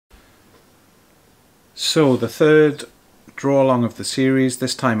So the third draw along of the series,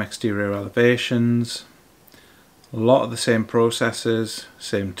 this time exterior elevations. A lot of the same processes,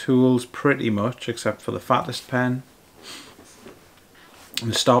 same tools pretty much, except for the fattest pen. I'm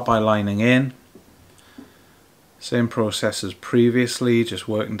going to start by lining in. Same process as previously, just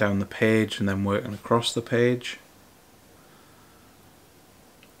working down the page and then working across the page.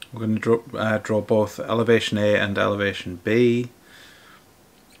 We're going to draw both elevation A and elevation B.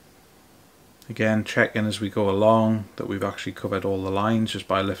 Again, checking as we go along that we've actually covered all the lines just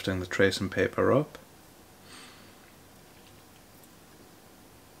by lifting the tracing paper up.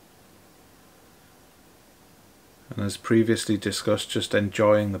 And as previously discussed, just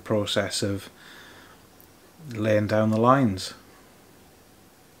enjoying the process of laying down the lines.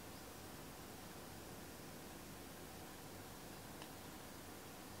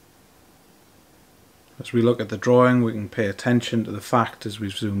 As we look at the drawing, we can pay attention to the fact as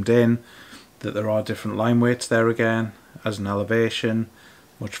we've zoomed in that there are different line weights there again, as an elevation,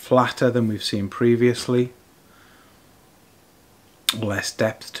 much flatter than we've seen previously. Less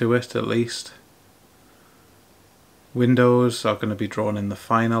depth to it at least. Windows are going to be drawn in the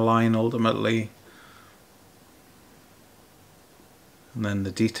finer line ultimately. And then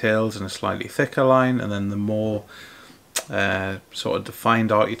the details in a slightly thicker line, and then the more sort of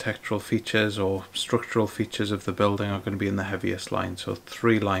defined architectural features or structural features of the building are going to be in the heaviest line, so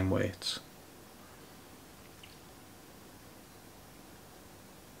 3 line weights.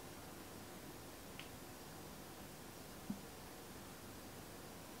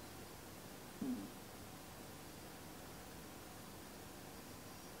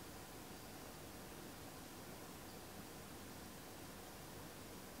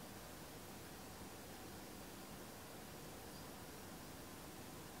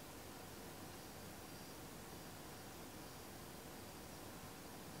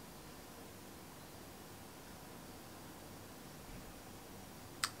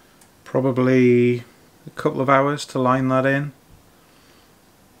 Probably a couple of hours to line that in.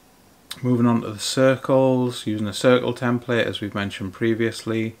 Moving on to the circles, using a circle template as we've mentioned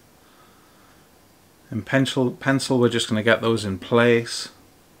previously. In pencil we're just going to get those in place.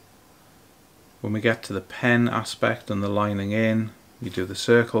 When we get to the pen aspect and the lining in, you do the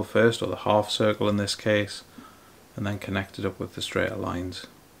circle first, or the half circle in this case, and then connect it up with the straighter lines.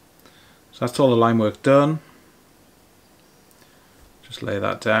 So that's all the line work done. Just lay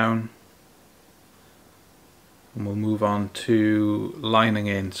that down. And we'll move on to lining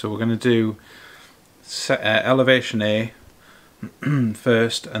in. So we're going to do elevation A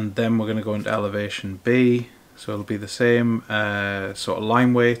first, and then we're going to go into elevation B. So it'll be the same sort of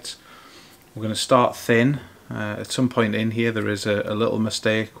line weights. We're going to start thin. At some point in here there is a little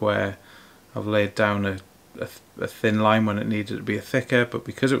mistake where I've laid down a thin line when it needed to be a thicker, but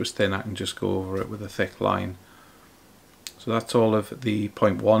because it was thin I can just go over it with a thick line. So that's all of the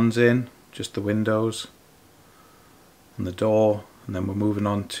point 1's in, just the windows and the door, and then we're moving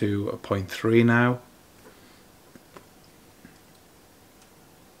on to a point 3 now.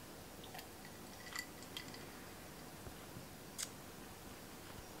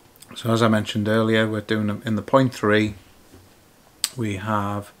 So as I mentioned earlier, we're doing in the point 3 we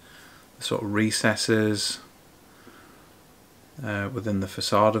have the sort of recesses within the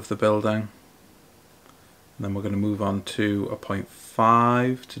facade of the building. And then we're going to move on to a point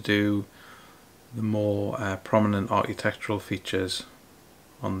 5 to do the more prominent architectural features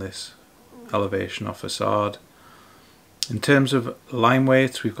on this elevation or facade. In terms of line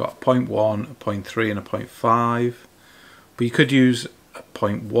weights, we've got a point 1, a point 3 and a point 5. But you could use a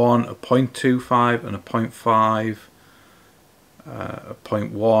point 1, a point 25 and a point 5, a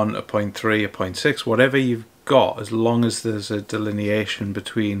point 1, a point 3, a point 6, whatever you've got, as long as there's a delineation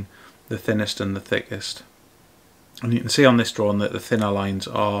between the thinnest and the thickest. And you can see on this drawing that the thinner lines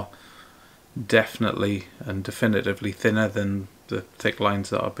are definitely and definitively thinner than the thick lines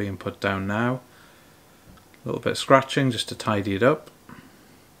that are being put down now. A little bit of scratching just to tidy it up.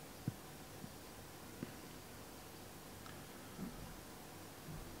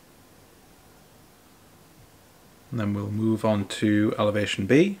 And then we'll move on to elevation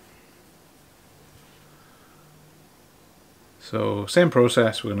B. So same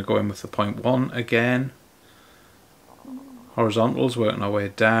process, we're going to go in with the point 1 again. Horizontals, working our way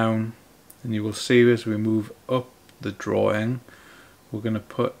down, and you will see as we move up the drawing we're going to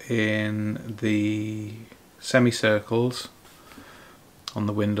put in the semicircles on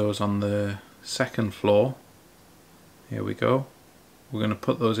the windows on the second floor. Here we go. We're going to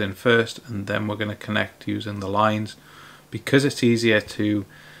put those in first, and then we're going to connect using the lines because it's easier to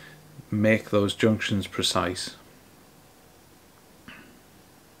make those junctions precise.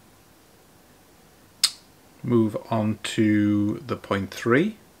 Move on to the point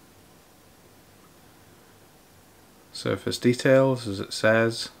 3. Surface details, as it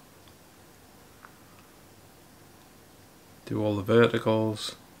says. Do all the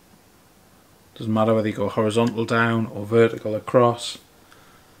verticals. Doesn't matter whether you go horizontal down or vertical across,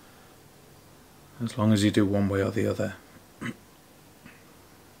 as long as you do one way or the other.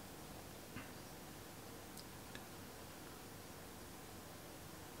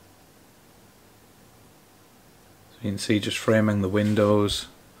 You can see just framing the windows,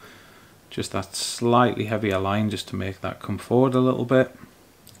 just that slightly heavier line just to make that come forward a little bit.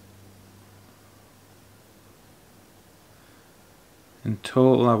 In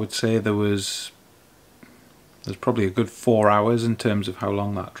total I would say there's probably a good 4 hours in terms of how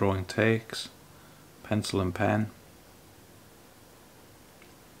long that drawing takes, pencil and pen.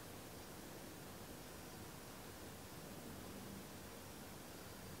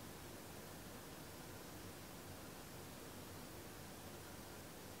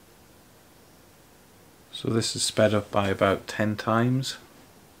 So this is sped up by about 10 times.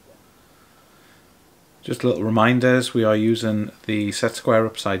 Just little reminders, we are using the set square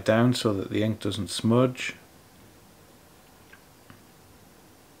upside down so that the ink doesn't smudge.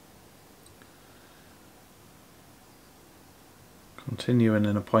 Continuing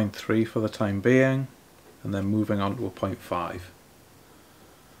in a point 3 for the time being, and then moving on to a point 5.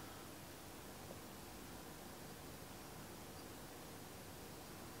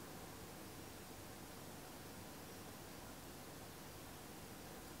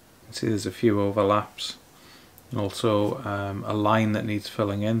 See there's a few overlaps, and also a line that needs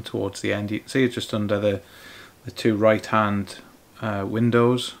filling in towards the end. You can see it's just under the two right hand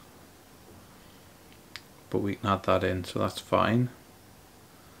windows, but we can add that in, so that's fine.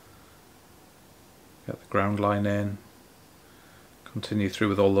 Get the ground line in, continue through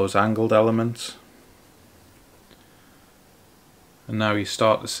with all those angled elements, and now you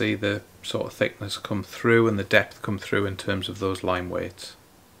start to see the sort of thickness come through and the depth come through in terms of those line weights.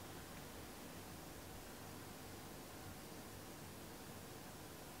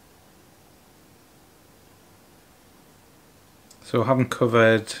 So having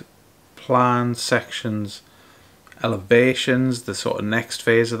covered plans, sections, elevations, the sort of next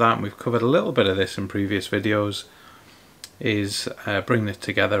phase of that, and we've covered a little bit of this in previous videos, is bringing it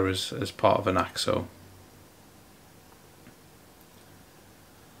together as part of an axo.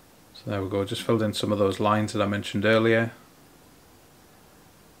 So there we go, just filled in some of those lines that I mentioned earlier.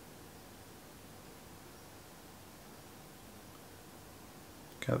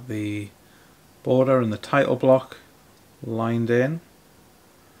 Got the border and the title block lined in.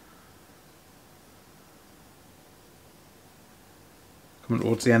 Coming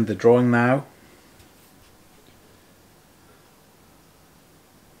towards the end of the drawing now.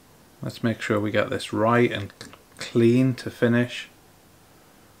 Let's make sure we get this right and clean to finish.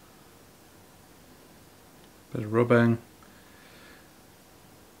 Bit of rubbing.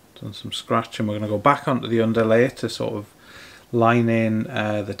 Done some scratching. We're going to go back onto the underlay to sort of line in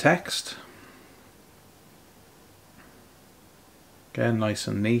the text. Again, nice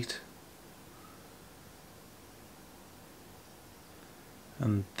and neat.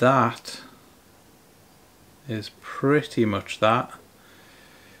 And that is pretty much that.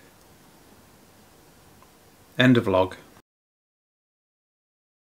 End of vlog.